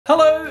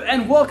Hello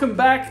and welcome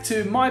back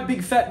to My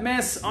Big Fat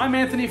Mess. I'm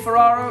Anthony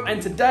Ferraro and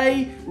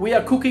today we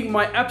are cooking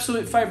my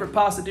absolute favourite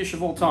pasta dish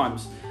of all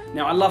times.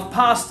 Now I love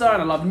pasta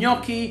and I love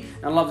gnocchi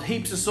and I love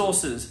heaps of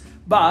sauces,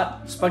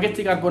 but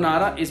spaghetti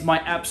carbonara is my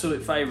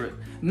absolute favourite.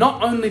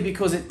 Not only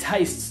because it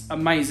tastes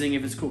amazing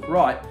if it's cooked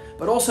right,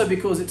 but also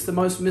because it's the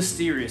most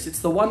mysterious. It's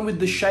the one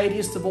with the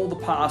shadiest of all the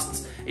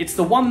pastas. It's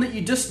the one that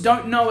you just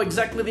don't know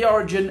exactly the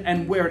origin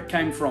and where it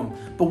came from.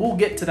 But we'll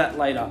get to that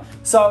later.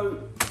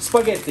 So,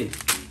 spaghetti.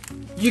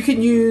 You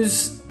can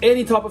use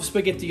any type of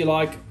spaghetti you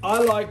like. I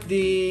like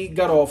the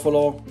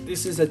garofalo.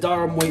 This is a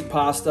durum wheat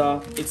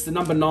pasta. It's the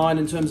number 9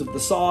 in terms of the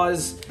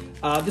size.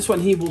 This one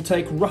here will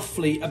take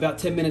roughly about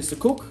 10 minutes to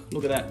cook.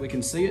 Look at that, we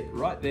can see it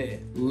right there.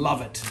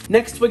 Love it.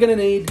 Next, we're gonna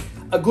need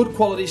a good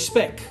quality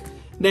speck.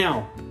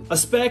 Now, a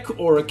speck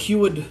or a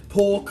cured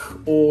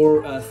pork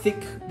or a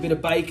thick bit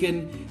of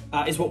bacon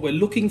is what we're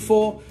looking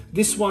for.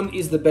 This one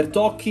is the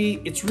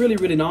bertocchi. It's really,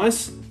 really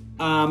nice.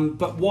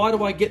 But why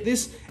do I get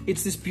this?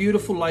 It's this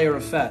beautiful layer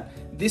of fat.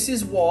 This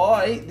is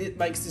why it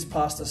makes this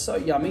pasta so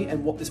yummy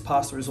and what this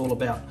pasta is all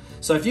about.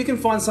 So if you can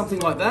find something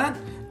like that,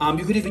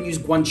 you could even use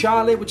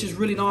guanciale, which is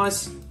really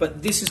nice,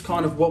 but this is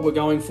kind of what we're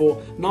going for.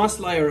 Nice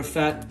layer of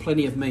fat,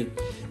 plenty of meat.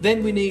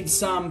 Then we need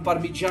some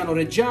Parmigiano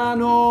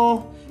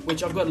Reggiano,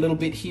 which I've got a little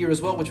bit here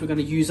as well, which we're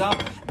gonna use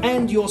up.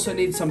 And you also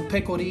need some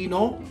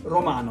Pecorino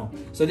Romano.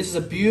 So this is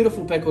a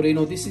beautiful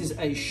pecorino. This is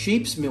a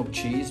sheep's milk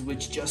cheese,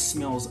 which just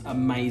smells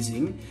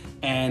amazing.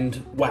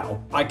 And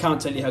wow, I can't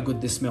tell you how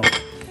good this smells.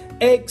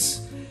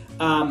 Eggs,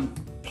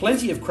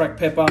 plenty of cracked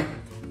pepper,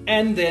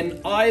 and then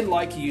I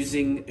like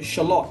using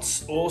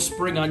shallots or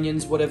spring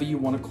onions, whatever you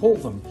want to call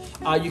them.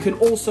 You can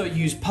also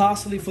use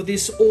parsley for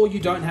this, or you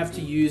don't have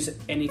to use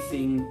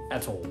anything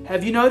at all.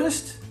 Have you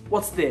noticed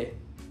what's there?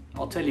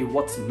 I'll tell you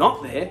what's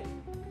not there.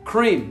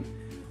 Cream.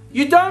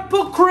 You don't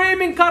put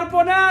cream in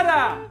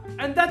carbonara,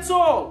 and that's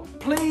all.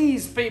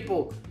 Please,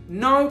 people,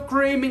 no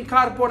cream in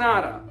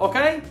carbonara,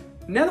 okay?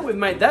 Now that we've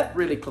made that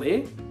really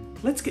clear,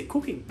 let's get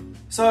cooking.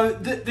 So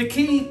the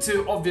key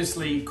to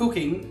obviously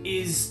cooking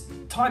is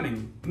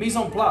timing, mise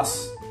en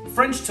place,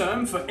 French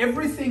term for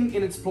everything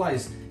in its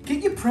place.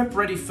 Get your prep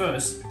ready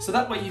first, so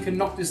that way you can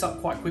knock this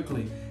up quite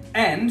quickly.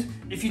 And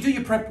if you do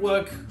your prep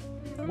work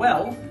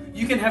well,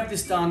 you can have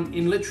this done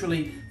in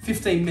literally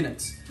 15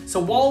 minutes. So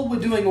while we're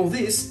doing all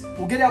this,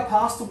 we'll get our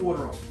pasta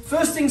water on.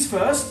 First things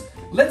first,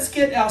 let's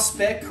get our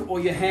speck or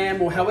your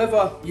ham or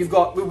however you've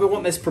got, we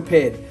want this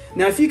prepared.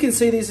 Now if you can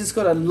see this, it's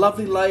got a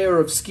lovely layer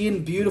of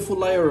skin, beautiful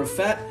layer of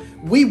fat.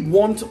 We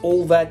want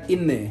all that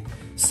in there.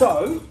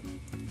 So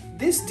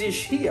this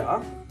dish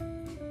here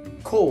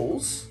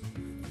calls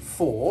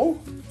for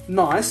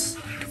nice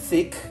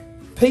thick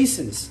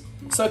pieces.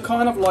 So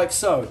kind of like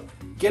so.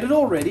 Get it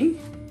all ready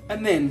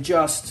and then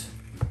just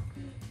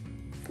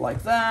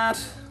like that,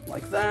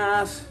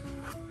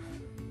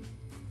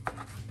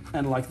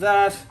 and like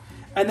that.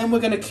 And then we're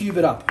gonna cube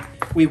it up.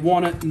 We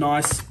want it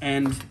nice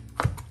and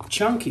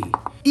chunky.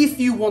 If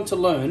you want to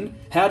learn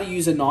how to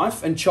use a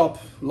knife and chop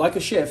like a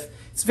chef,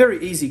 it's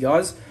very easy,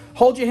 guys.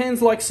 Hold your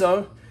hands like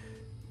so,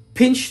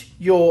 pinch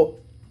your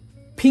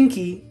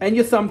pinky and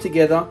your thumb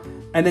together,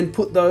 and then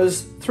put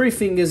those 3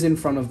 fingers in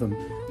front of them.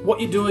 What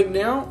you're doing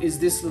now is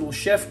this little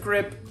chef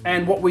grip,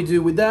 and what we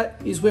do with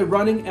that is we're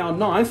running our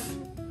knife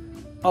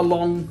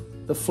along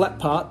the flat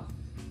part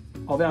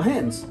of our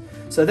hands.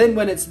 So then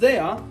when it's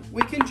there,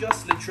 we can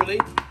just literally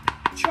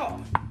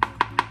chop.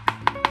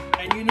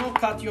 And you know,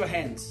 cut your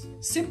hands.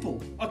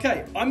 Simple.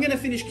 Okay, I'm gonna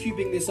finish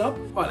cubing this up.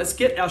 All right, let's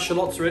get our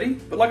shallots ready.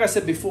 But like I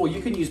said before,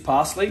 you can use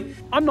parsley.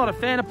 I'm not a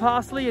fan of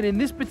parsley, and in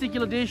this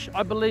particular dish,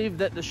 I believe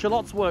that the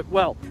shallots work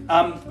well.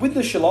 With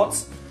the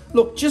shallots,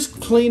 look, just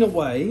clean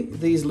away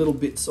these little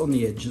bits on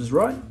the edges,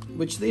 right?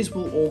 Which these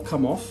will all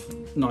come off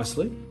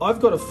nicely. I've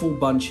got a full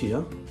bunch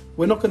here.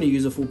 We're not going to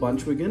use a full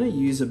bunch. We're going to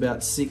use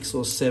about 6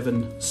 or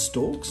 7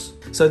 stalks.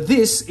 So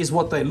this is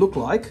what they look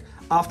like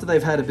after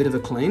they've had a bit of a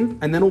clean.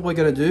 And then all we're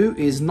going to do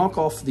is knock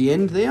off the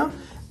end there,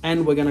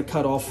 and we're going to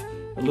cut off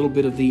a little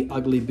bit of the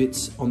ugly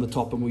bits on the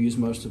top, and we'll use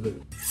most of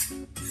it.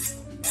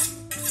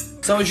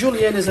 So a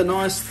julienne is a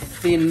nice,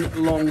 thin,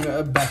 long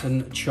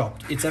batten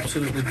chopped. It's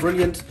absolutely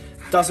brilliant.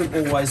 Doesn't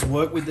always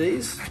work with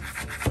these,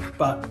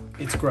 but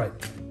it's great.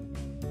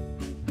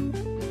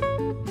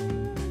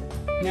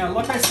 Now,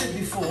 like I said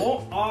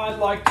before, I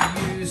like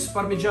to use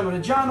Parmigiano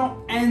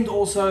Reggiano and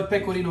also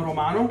Pecorino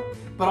Romano,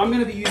 but I'm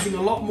going to be using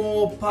a lot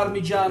more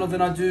Parmigiano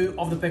than I do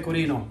of the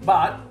Pecorino.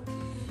 But,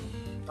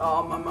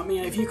 oh mamma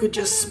mia, if you could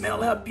just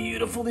smell how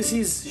beautiful this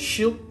is.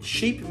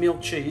 Sheep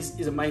milk cheese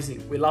is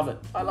amazing. We love it.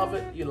 I love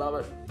it. You love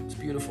it. It's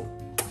beautiful.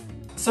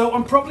 So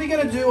I'm probably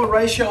going to do a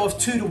ratio of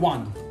 2 to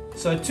 1.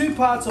 So 2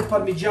 parts of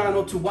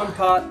Parmigiano to 1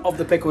 part of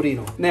the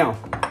Pecorino. Now,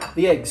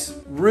 the eggs,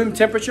 room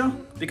temperature,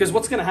 because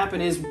what's gonna happen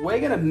is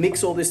we're gonna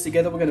mix all this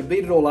together, we're gonna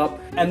beat it all up,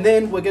 and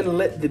then we're gonna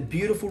let the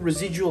beautiful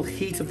residual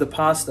heat of the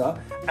pasta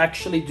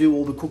actually do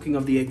all the cooking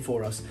of the egg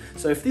for us.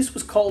 So if this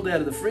was cold out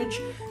of the fridge,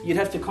 you'd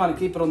have to kind of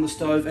keep it on the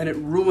stove and it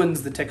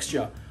ruins the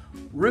texture.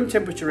 Room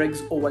temperature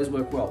eggs always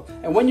work well.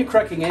 And when you're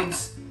cracking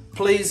eggs,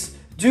 please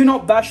Do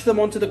not bash them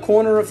onto the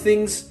corner of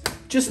things,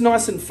 just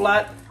nice and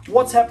flat.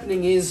 What's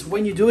happening is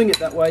when you're doing it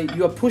that way,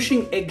 you are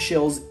pushing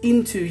eggshells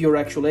into your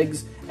actual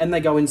eggs and they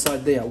go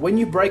inside there. When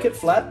you break it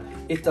flat,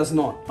 it does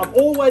not. I've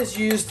always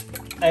used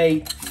a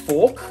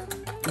fork,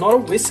 not a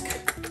whisk.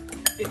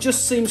 It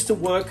just seems to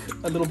work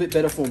a little bit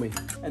better for me.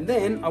 And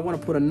then I want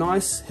to put a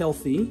nice,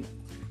 healthy,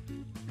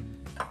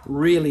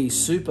 really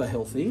super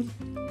healthy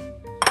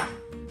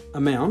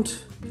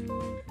amount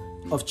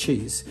of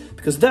cheese,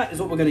 because that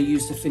is what we're going to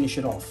use to finish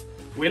it off.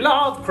 We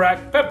love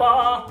cracked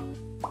pepper.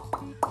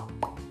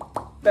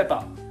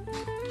 Pepper.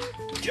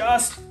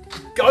 Just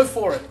go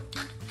for it.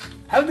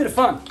 Have a bit of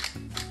fun.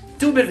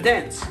 Do a bit of a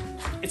dance.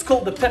 It's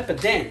called the pepper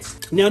dance.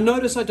 Now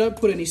notice I don't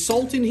put any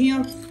salt in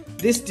here.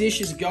 This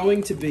dish is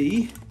going to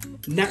be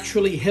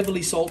naturally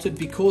heavily salted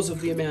because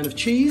of the amount of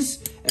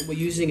cheese, and we're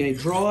using a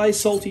dry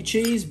salty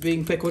cheese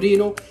being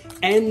Pecorino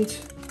and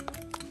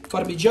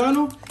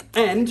Parmigiano,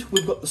 and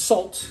we've got the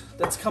salt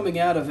that's coming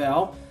out of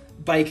our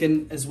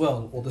bacon as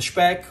well, or the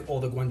Speck,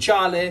 or the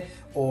guanciale,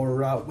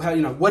 or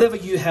whatever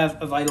you have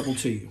available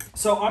to you.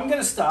 So I'm going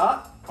to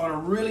start on a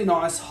really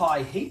nice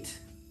high heat.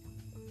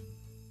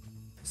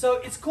 So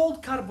it's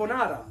called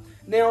carbonara.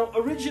 Now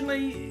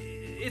originally,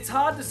 it's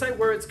hard to say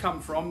where it's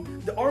come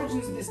from. The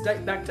origins of this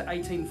date back to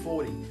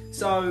 1840.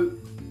 So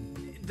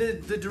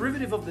the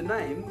derivative of the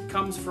name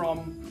comes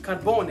from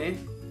carbone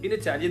in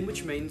Italian,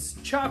 which means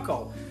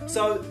charcoal.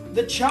 So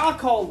the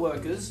charcoal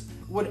workers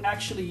would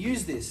actually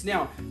use this.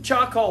 Now,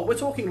 charcoal, we're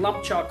talking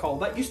lump charcoal.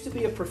 That used to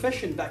be a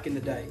profession back in the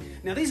day.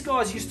 Now, these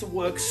guys used to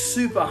work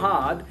super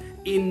hard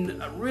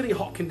in really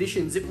hot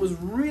conditions. It was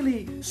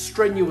really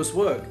strenuous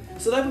work.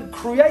 So they would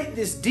create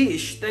this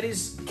dish that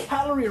is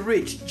calorie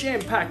rich,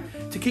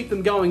 jam-packed, to keep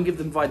them going, give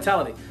them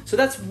vitality. So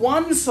that's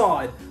one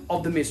side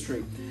of the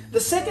mystery. The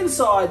second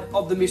side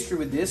of the mystery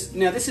with this,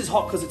 now this is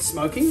hot because it's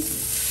smoking.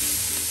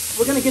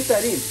 We're gonna get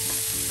that in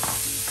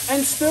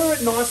and stir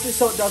it nicely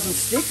so it doesn't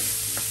stick.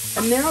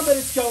 And now that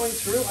it's going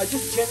through, I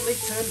just gently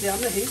turn down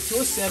the heat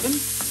to a 7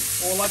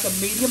 or like a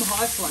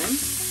medium-high flame.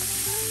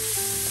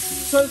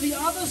 So the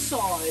other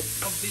side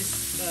of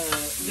this,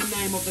 the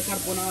name of the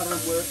carbonara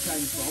and where it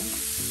came from,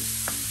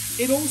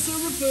 it also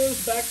refers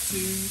back to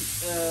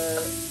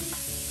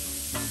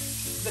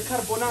the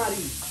carbonari,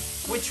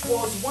 which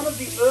was one of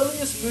the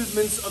earliest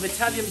movements of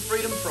Italian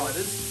freedom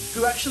fighters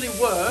who actually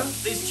were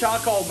these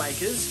charcoal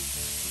makers,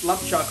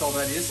 lump charcoal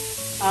that is,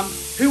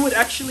 who would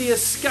actually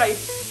escape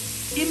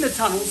in the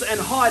tunnels and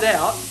hide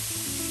out,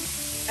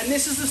 and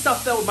this is the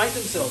stuff they would make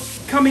themselves.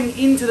 Coming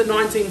into the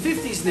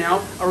 1950s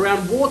now,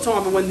 around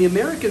wartime and when the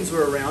Americans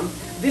were around,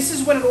 this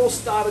is when it all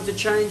started to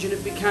change and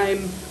it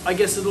became, I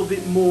guess, a little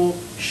bit more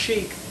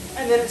chic.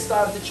 And then it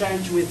started to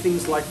change with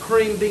things like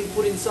cream being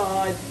put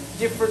inside,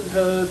 different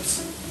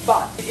herbs.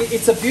 But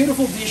it's a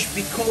beautiful dish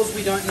because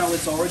we don't know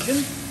its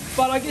origin,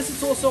 but I guess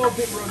it's also a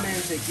bit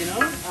romantic, you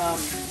know?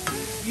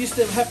 Used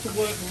to have to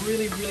work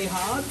really, really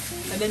hard,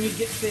 and then you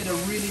get fed a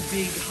really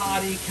big,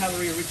 hearty,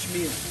 calorie-rich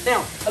meal.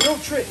 Now, a little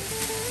trick.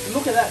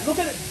 Look at that. Look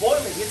at it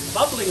boiling. It's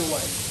bubbling away.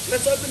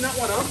 Let's open that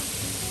one up.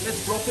 Let's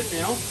drop it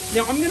now.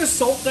 Now, I'm going to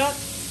salt that.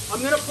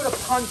 I'm going to put a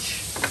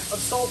punch of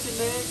salt in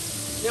there.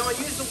 Now, I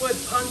use the word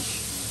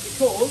punch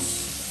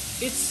because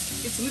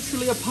it's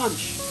literally a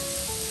punch.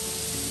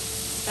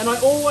 And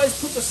I always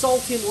put the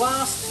salt in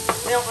last.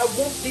 Now, I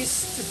want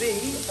this to be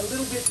a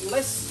little bit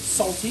less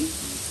salty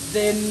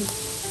than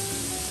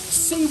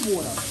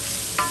seawater.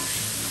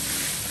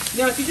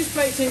 Now, if you just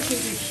pay attention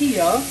to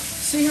here,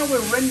 see how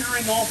we're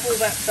rendering off all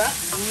that fat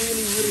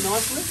really, really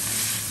nicely?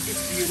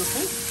 It's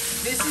beautiful.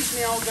 This is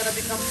now going to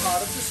become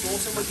part of the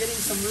sauce, and we're getting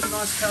some really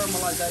nice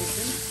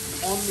caramelization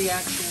on the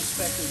actual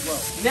speck as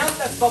well. Now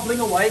that that's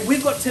bubbling away,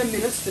 we've got 10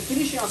 minutes to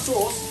finish our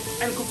sauce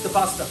and cook the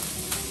pasta.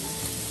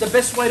 The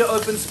best way to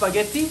open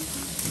spaghetti,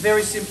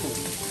 very simple.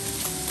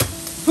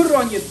 Put it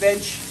on your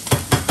bench,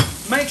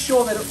 make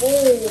sure that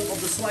all of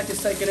the slack is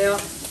taken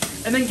out,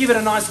 and then give it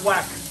a nice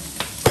whack.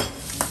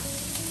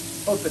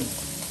 Open.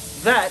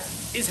 That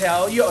is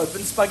how you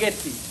open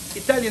spaghetti,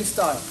 Italian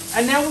style.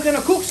 And now we're going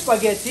to cook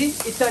spaghetti,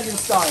 Italian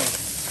style.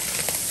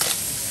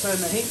 Turn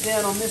the heat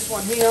down on this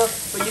one here,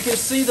 but you can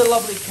see the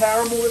lovely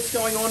caramel that's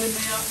going on in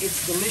there.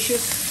 It's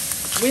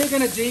delicious. We're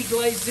going to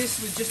deglaze this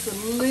with just a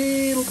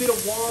little bit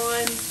of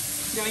wine.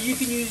 Now you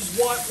can use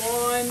white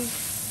wine,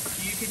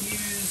 you can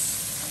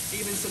use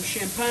even some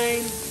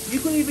champagne, you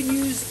can even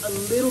use a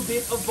little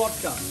bit of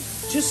vodka.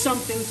 Just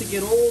something to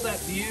get all that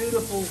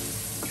beautiful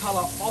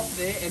colour off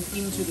there and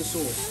into the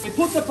sauce. We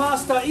put the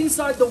pasta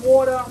inside the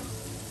water.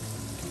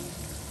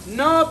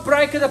 No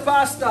break the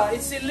pasta,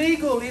 it's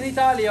illegal in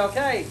Italy,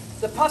 okay?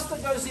 The pasta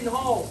goes in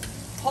whole.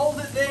 Hold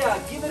it there,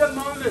 give it a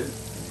moment.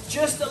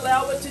 Just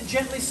allow it to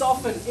gently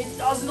soften. It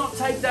does not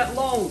take that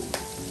long.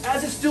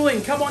 As it's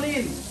doing, come on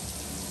in.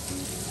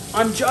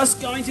 I'm just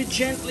going to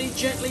gently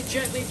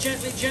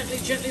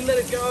let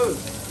it go.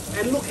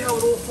 And look how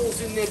it all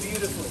falls in there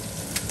beautifully.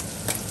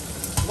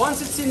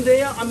 Once it's in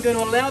there, I'm going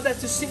to allow that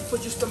to sit for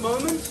just a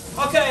moment.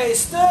 Okay,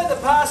 stir the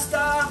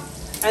pasta,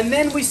 and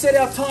then we set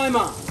our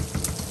timer.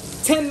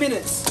 10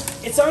 minutes.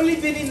 It's only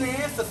been in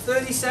there for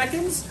 30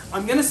 seconds.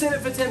 I'm gonna set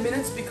it for 10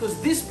 minutes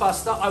because this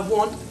pasta I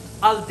want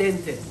al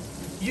dente.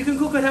 You can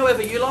cook it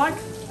however you like,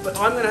 but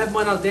I'm gonna have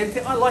mine al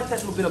dente. I like that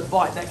little bit of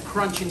bite, that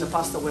crunch in the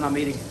pasta when I'm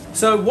eating it.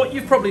 So what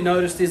you've probably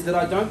noticed is that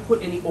I don't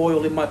put any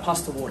oil in my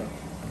pasta water.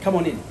 Come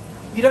on in.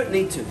 You don't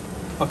need to,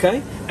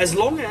 okay? As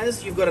long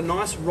as you've got a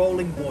nice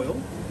rolling boil,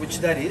 which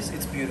that is,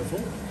 it's beautiful,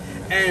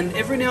 and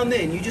every now and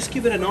then you just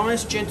give it a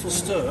nice gentle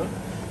stir,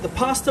 the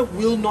pasta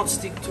will not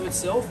stick to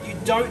itself. You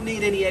don't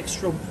need any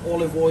extra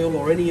olive oil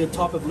or any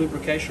type of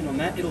lubrication on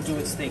that. It'll do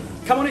its thing.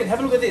 Come on in, have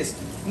a look at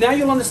this. Now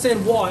you'll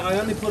understand why I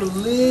only put a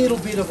little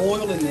bit of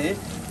oil in there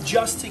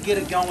just to get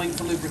it going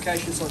for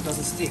lubrication so it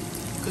doesn't stick.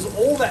 Because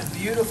all that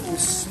beautiful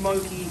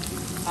smoky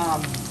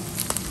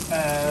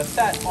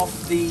fat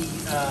off the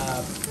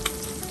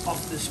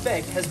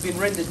speck has been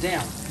rendered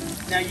down.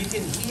 Now you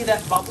can hear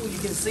that bubble, you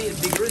can see it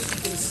vigorous,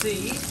 you can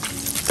see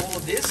all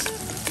of this.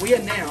 We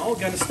are now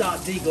going to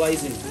start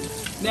deglazing.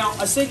 Now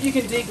I said you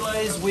can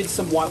deglaze with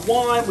some white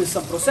wine, with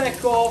some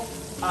Prosecco,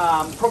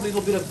 probably a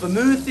little bit of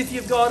vermouth if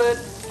you've got it,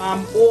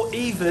 or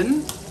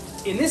even,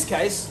 in this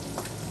case,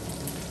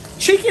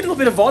 cheeky little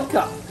bit of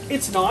vodka.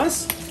 It's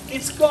nice,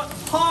 it's got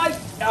high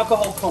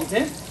alcohol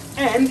content,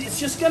 and it's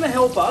just going to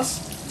help us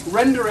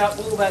render out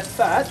all that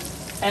fat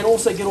and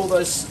also get all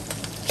those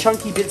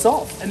chunky bits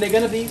off, and they're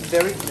going to be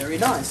very, very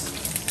nice.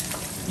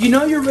 You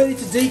know you're ready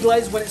to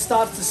deglaze when it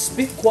starts to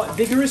spit quite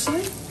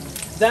vigorously.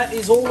 That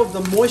is all of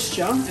the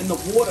moisture and the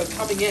water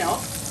coming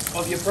out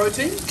of your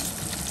protein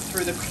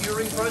through the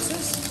curing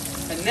process.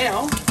 And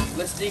now,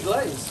 let's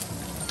deglaze.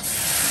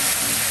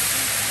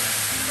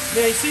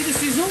 Now you see the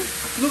sizzle?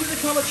 Look at the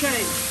colour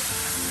change.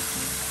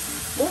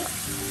 Oh,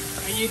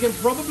 and you can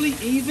probably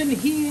even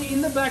hear in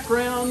the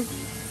background,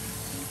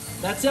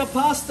 that's our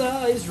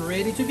pasta is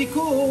ready to be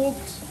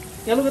cooked.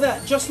 Now look at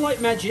that, just like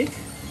magic,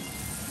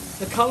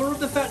 the colour of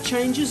the fat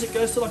changes, it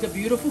goes to like a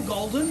beautiful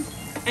golden,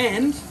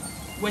 and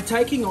we're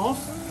taking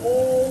off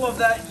all of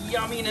that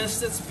yumminess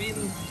that's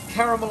been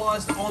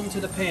caramelised onto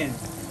the pan.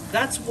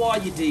 That's why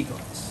you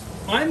deglaze.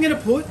 I'm going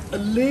to put a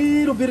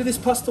little bit of this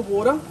pasta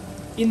water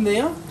in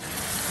there.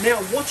 Now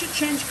watch it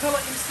change colour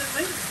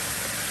instantly.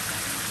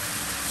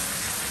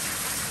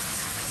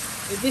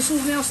 This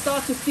will now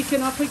start to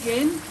thicken up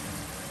again.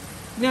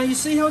 Now you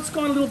see how it's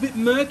gone a little bit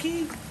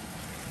murky?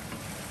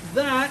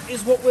 That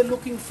is what we're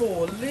looking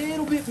for. A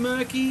little bit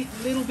murky,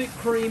 a little bit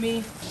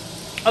creamy.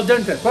 Al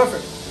dente,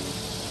 perfect.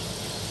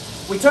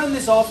 We turn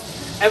this off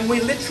and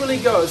we literally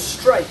go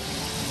straight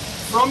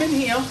from in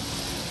here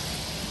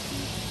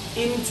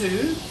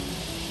into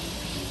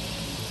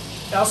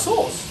our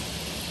sauce.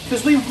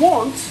 Because we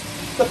want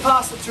the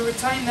pasta to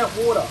retain that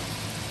water.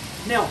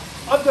 Now,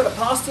 I've got a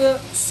pasta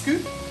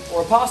scoop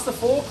or a pasta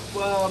fork.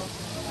 Well,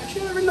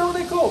 actually I don't really know what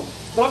they're called.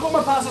 But I've got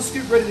my pasta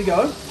scoop ready to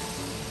go.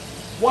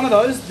 One of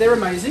those, they're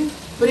amazing.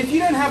 But if you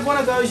don't have one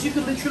of those, you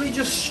can literally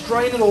just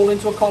strain it all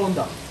into a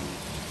colander.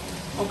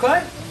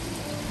 Okay?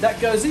 That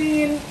goes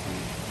in.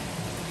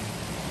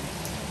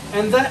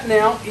 And that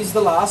now is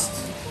the last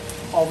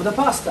of the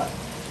pasta.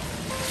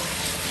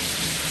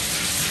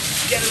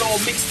 Get it all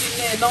mixed in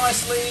there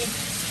nicely.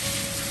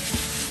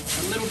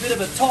 A little bit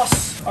of a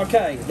toss.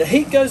 Okay, the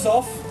heat goes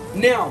off.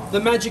 Now, the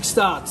magic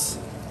starts.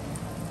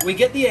 We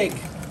get the egg,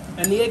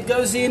 and the egg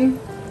goes in.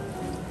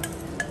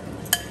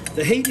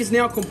 The heat is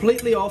now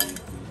completely off.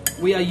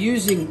 We are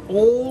using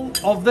all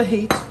of the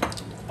heat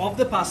of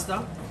the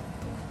pasta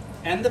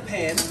and the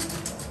pan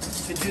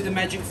to do the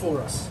magic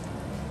for us.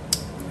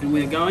 And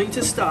we're going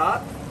to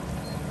start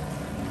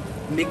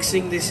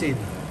mixing this in.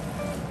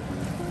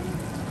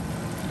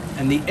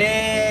 And the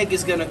egg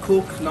is going to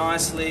cook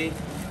nicely.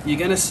 You're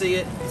going to see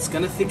it. It's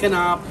going to thicken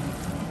up.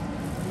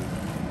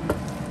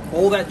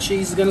 All that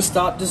cheese is going to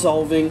start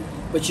dissolving.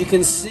 But you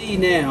can see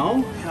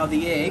now how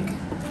the egg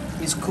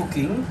is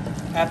cooking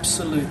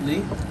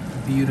absolutely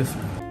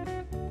beautifully.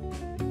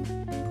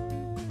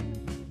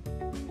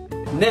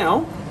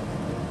 Now,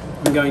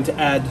 I'm going to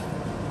add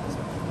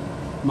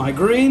my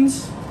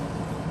greens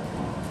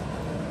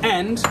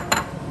and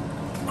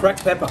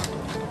cracked pepper,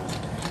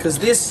 because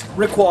this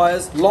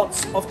requires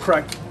lots of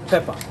cracked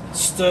pepper.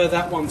 Stir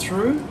that one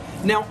through.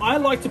 Now, I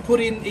like to put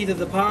in either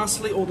the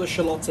parsley or the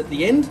shallots at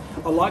the end.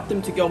 I like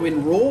them to go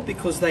in raw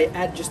because they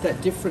add just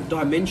that different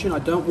dimension. I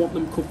don't want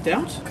them cooked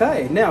out.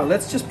 Okay, now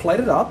let's just plate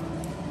it up.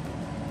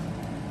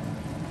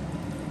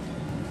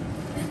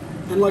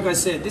 And like I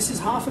said, this is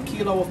half a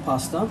kilo of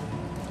pasta.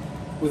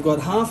 We've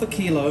got half a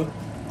kilo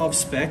of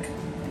speck,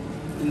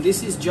 and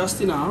this is just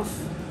enough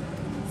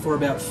for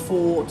about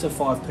 4 to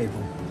 5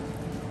 people.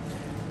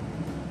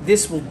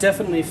 This will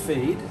definitely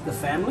feed the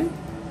family,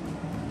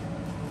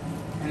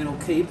 and it'll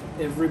keep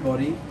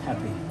everybody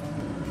happy.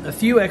 A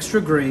few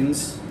extra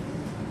greens,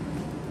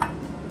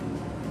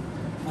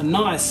 a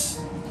nice,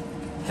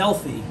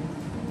 healthy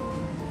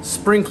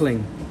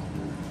sprinkling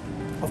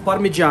of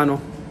Parmigiano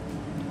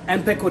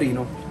and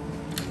Pecorino,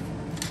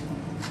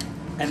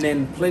 and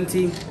then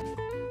plenty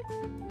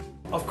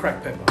of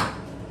cracked pepper.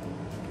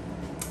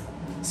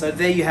 So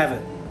there you have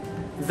it.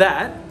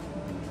 That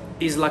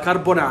is la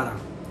carbonara.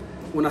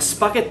 una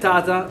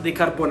spaghettata di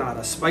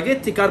carbonara.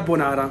 Spaghetti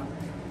carbonara,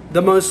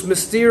 the most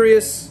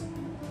mysterious,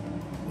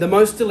 the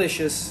most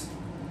delicious,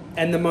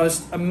 and the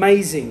most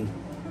amazing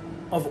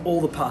of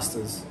all the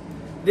pastas.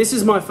 This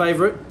is my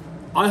favorite.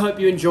 I hope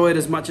you enjoy it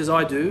as much as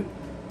I do.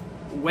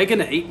 We're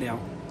gonna eat now.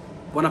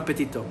 Buon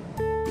appetito.